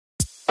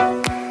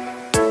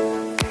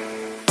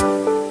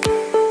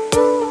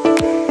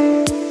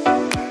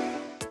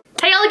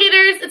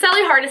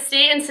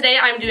Allie, and today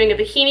I'm doing a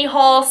bikini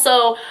haul.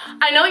 So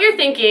I know what you're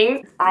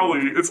thinking.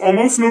 Allie, it's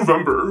almost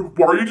November.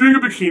 Why are you doing a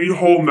bikini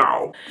haul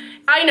now?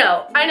 I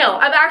know.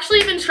 I've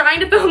actually been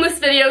trying to film this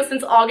video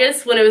since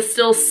August when it was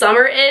still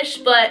summer-ish,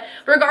 but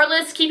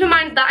regardless, keep in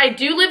mind that I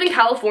do live in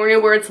California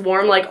where it's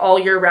warm like all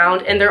year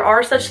round, and there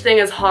are such thing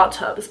as hot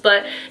tubs.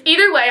 But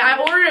either way, I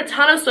ordered a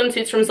ton of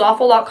swimsuits from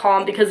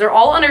Zaful.com because they're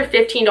all under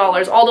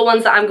 $15, all the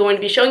ones that I'm going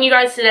to be showing you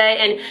guys today,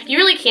 and you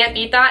really can't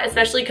beat that,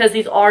 especially because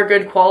these are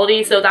good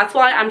quality, so that's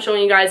why I'm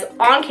showing you guys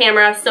on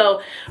camera.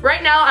 So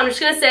right now, I'm just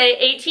gonna say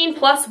 18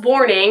 plus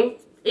warning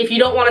if you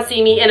don't want to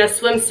see me in a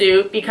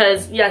swimsuit,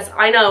 because yes,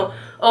 I know,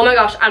 oh my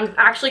gosh, I'm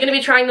actually going to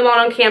be trying them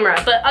on camera,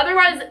 but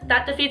otherwise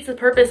that defeats the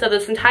purpose of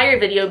this entire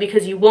video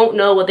because you won't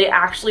know what they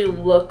actually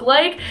look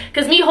like,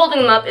 because me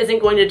holding them up isn't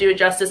going to do it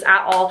justice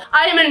at all.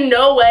 I am in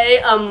no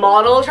way a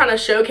model trying to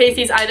showcase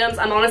these items.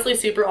 I'm honestly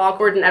super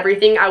awkward and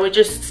everything. I was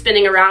just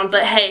spinning around,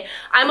 but hey,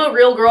 I'm a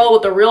real girl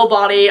with a real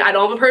body. I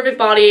don't have a perfect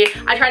body.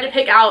 I tried to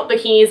pick out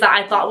bikinis that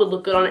I thought would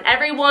look good on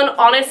everyone.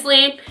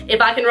 Honestly, if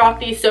I can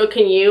rock these, so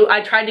can you. I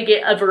tried to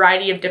get a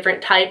variety of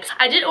different types.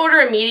 I did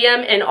order a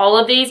medium in all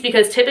of these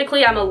because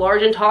typically I'm a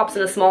large in tops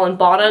and a small in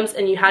bottoms,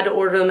 and you had to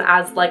order them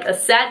as like a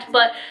set,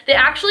 but they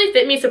actually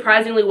fit me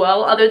surprisingly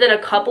well, other than a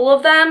couple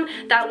of them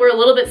that were a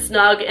little bit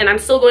snug, and I'm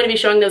still going to be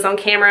showing those on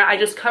camera. I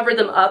just covered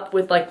them up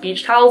with like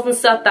beach towels and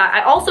stuff that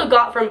I also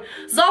got from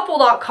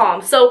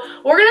Zaful.com. So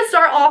we're gonna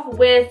start off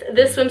with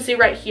this swimsuit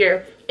right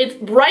here. It's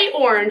bright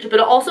orange, but it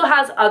also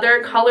has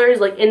other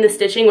colors like in the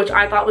stitching, which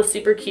I thought was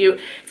super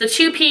cute. It's a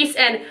two-piece,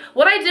 and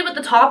what I did with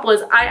the top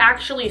was I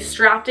actually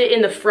strapped it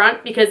in the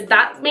front because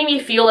that made me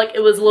feel like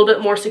it was a little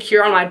bit more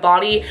secure on my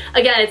body.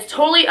 Again, it's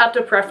totally up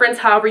to preference,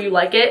 however you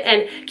like it,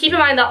 and keep in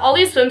mind that all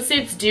these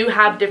swimsuits do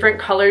have different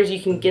colors you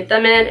can get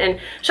them in, and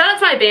shout out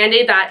to my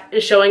Band-Aid that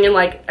is showing in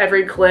like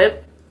every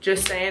clip.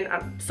 Just saying,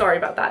 I'm sorry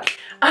about that.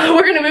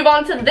 We're gonna move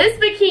on to this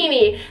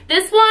bikini.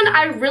 This one,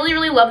 I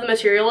really love the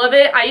material of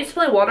it. I used to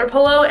play water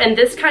polo, and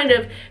this kind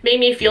of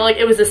made me feel like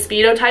it was a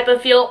Speedo type of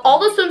feel. All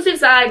the swimsuits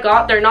that I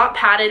got, they're not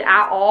padded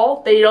at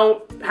all. They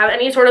don't have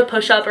any sort of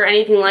push-up or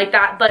anything like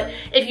that, but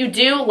if you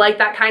do like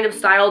that kind of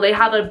style, they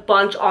have a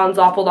bunch on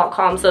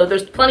Zaful.com, so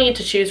there's plenty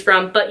to choose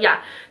from. But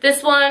yeah,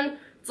 this one,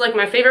 it's like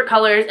my favorite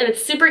colors, and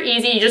it's super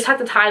easy. You just have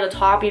to tie the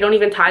top. You don't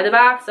even tie the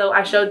back. So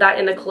I showed that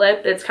in the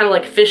clip. It's kind of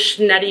like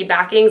fishnetty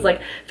backings,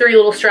 like 3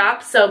 little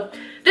straps. So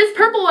this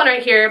purple one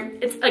right here,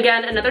 it's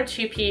again another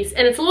two-piece,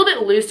 and it's a little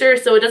bit looser,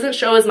 so it doesn't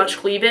show as much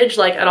cleavage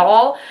like at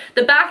all.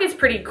 The back is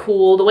pretty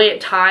cool. The way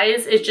it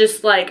ties is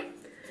just like,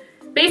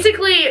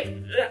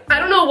 basically, I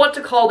don't know what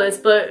to call this,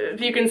 but if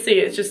you can see,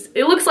 it's just,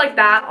 it looks like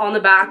that on the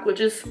back, which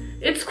is,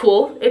 it's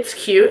cool, it's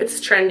cute, it's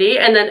trendy.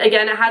 And then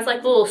again, it has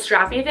like the little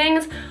strappy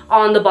things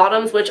on the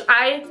bottoms, which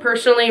I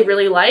personally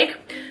really like.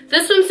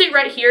 This swimsuit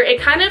right here,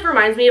 it kind of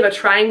reminds me of a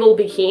triangle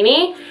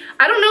bikini.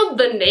 I don't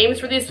know the names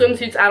for these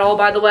swimsuits at all,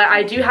 by the way.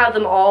 I do have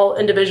them all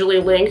individually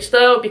linked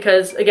though,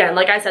 because again,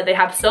 like I said, they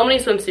have so many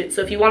swimsuits.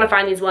 So if you want to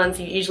find these ones,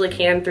 you easily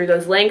can through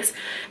those links.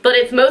 But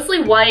it's mostly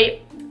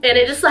white, and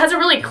it just has a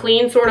really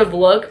clean sort of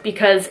look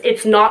because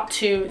it's not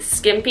too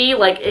skimpy.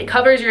 Like, it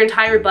covers your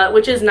entire butt,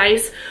 which is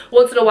nice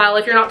once in a while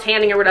if you're not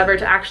tanning or whatever,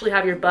 to actually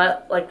have your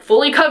butt like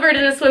fully covered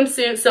in a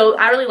swimsuit. So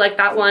I really like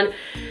that one.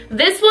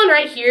 This one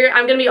right here,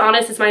 I'm gonna be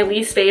honest, is my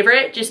least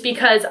favorite just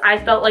because I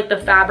felt like the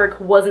fabric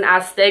wasn't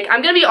as thick.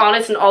 I'm gonna be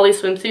honest in all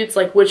these swimsuits,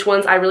 like which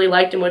ones I really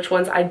liked and which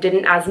ones I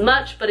didn't as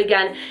much. But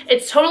again,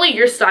 it's totally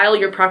your style,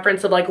 your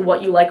preference of like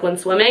what you like when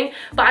swimming.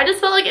 But I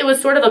just felt like it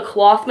was sort of a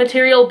cloth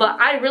material, but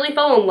I really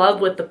fell in love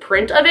with the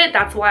print of it.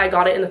 That's why I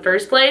got it in the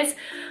first place.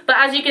 But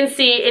as you can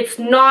see, it's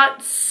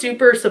not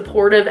super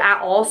supportive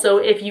at all. So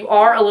if you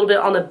are a little bit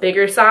on the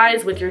bigger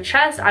size with your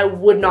chest, I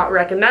would not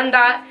recommend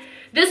that.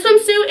 This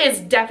swimsuit is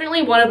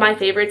definitely one of my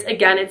favorites.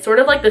 Again, it's sort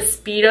of like the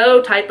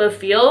Speedo type of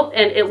feel,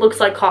 and it looks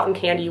like cotton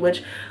candy,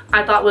 which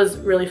I thought was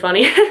really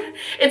funny.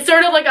 It's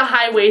sort of like a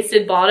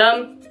high-waisted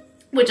bottom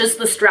with just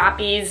the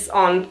strappies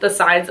on the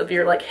sides of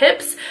your like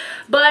hips.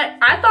 But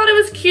I thought it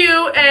was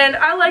cute and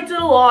I liked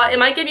it a lot. It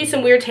might give you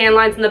some weird tan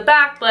lines in the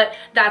back, but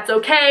that's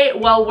okay,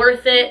 well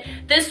worth it.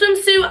 This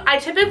swimsuit, I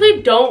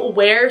typically don't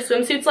wear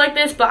swimsuits like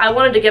this, but I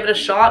wanted to give it a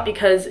shot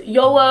because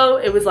YOLO,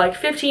 it was like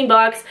 15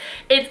 bucks.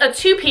 It's a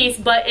two-piece,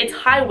 but it's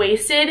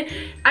high-waisted.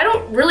 I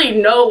don't really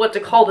know what to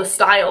call the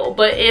style,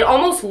 but it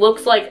almost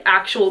looks like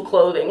actual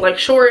clothing, like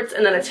shorts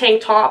and then a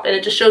tank top, and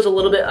it just shows a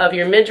little bit of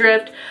your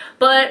midriff.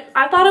 But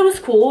I thought it was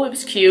cool, it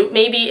was cute.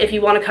 Maybe if you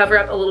want to cover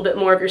up a little bit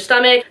more of your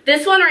stomach.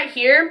 This one right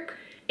here,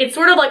 it's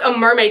sort of like a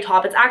mermaid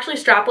top. It's actually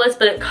strapless,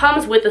 but it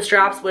comes with the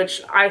straps,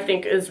 which I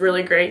think is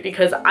really great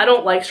because I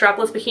don't like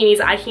strapless bikinis.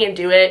 I can't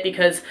do it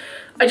because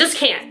I just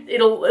can't.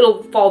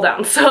 It'll fall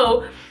down.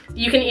 So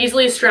you can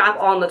easily strap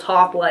on the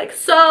top like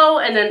so,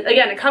 and then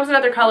again, it comes in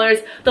other colors.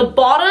 The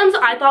bottoms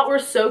I thought were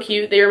so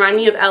cute. They remind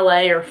me of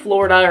LA or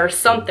Florida or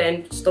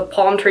something, just the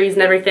palm trees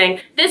and everything.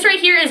 This right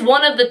here is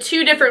one of the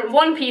 2 different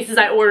one pieces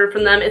I ordered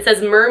from them. It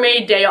says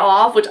Mermaid Day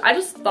Off, which I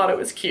just thought it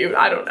was cute,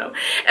 I don't know.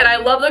 And I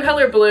love the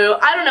color blue.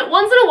 I don't know,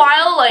 once in a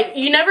while, like,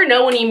 you never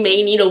know when you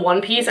may need a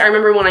one piece. I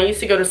remember when I used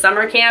to go to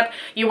summer camp,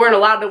 you weren't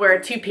allowed to wear a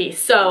 2-piece,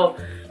 so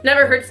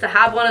never hurts to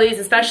have one of these,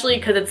 especially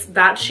because it's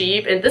that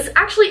cheap. And this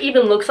actually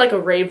even looks like a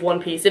rave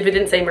one piece if it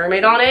didn't say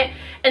mermaid on it.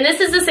 And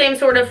this is the same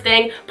sort of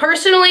thing.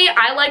 Personally,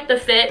 I like the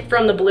fit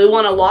from the blue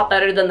one a lot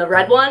better than the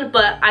red one,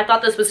 but I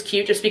thought this was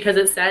cute just because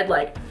it said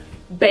like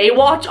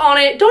Baywatch on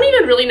it. Don't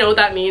even really know what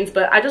that means,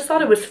 but I just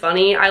thought it was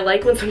funny. I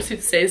like when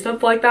swimsuits say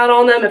stuff like that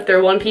on them if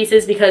they're one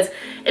pieces because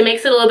it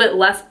makes it a little bit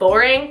less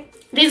boring.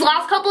 These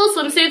last couple of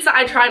swimsuits that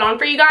I tried on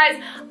for you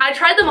guys, I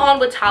tried them on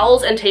with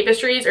towels and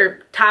tapestries,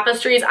 or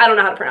tapestries, I don't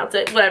know how to pronounce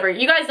it, whatever.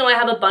 You guys know I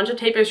have a bunch of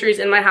tapestries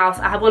in my house.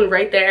 I have one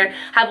right there,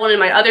 have one in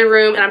my other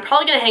room, and I'm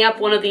probably gonna hang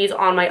up one of these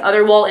on my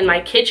other wall in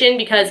my kitchen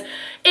because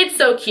it's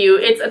so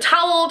cute. It's a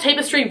towel,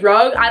 tapestry,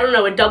 rug, I don't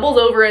know, it doubles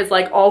over as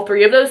like all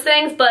 3 of those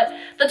things, but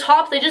the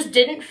tops, they just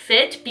didn't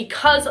fit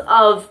because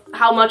of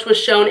how much was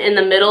shown in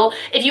the middle.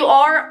 If you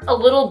are a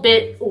little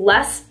bit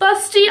less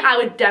busty, I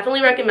would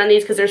definitely recommend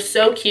these because they're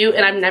so cute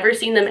and I've never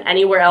seen them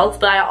anywhere else,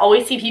 but I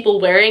always see people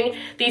wearing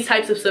these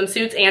types of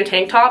swimsuits and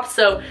tank tops.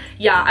 So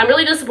yeah, I'm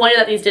really disappointed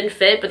that these didn't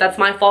fit, but that's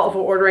my fault for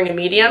ordering a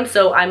medium,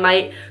 so I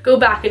might go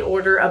back and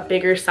order a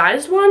bigger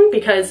sized one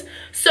because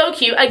so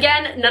cute.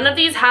 Again, none of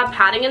these have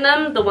padding in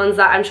them, the ones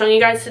that I'm showing you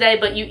guys today,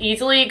 but you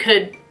easily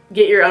could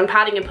get your own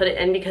padding and put it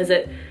in because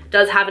it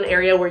does have an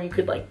area where you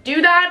could like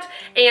do that,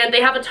 and they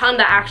have a ton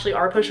that actually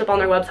are pushed up on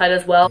their website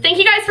as well. Thank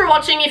you guys for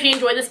watching. If you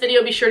enjoyed this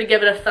video, be sure to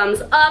give it a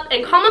thumbs up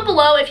and comment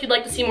below if you'd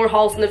like to see more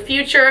hauls in the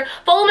future.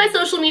 Follow my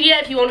social media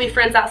if you want to be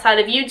friends outside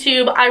of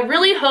YouTube. I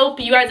really hope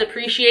you guys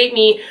appreciate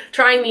me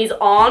trying these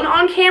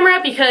on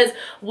camera because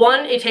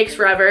 1, it takes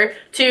forever,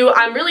 2,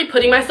 I'm really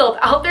putting myself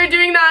out there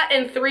doing that,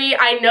 and 3,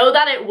 I know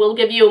that it will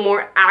give you a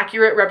more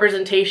accurate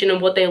representation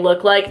of what they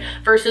look like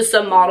versus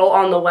some model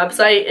on the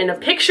website in a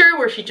picture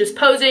where she's just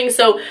posing.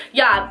 So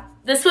yeah,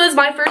 this was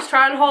my first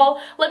try on haul.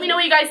 Let me know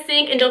what you guys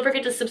think, and don't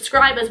forget to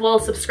subscribe, as well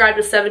as subscribe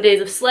to 7 Days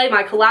of Slay,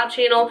 my collab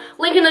channel.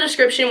 Link in the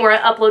description where I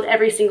upload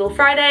every single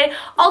Friday.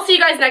 I'll see you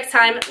guys next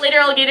time. Later,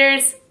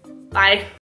 alligators. Bye.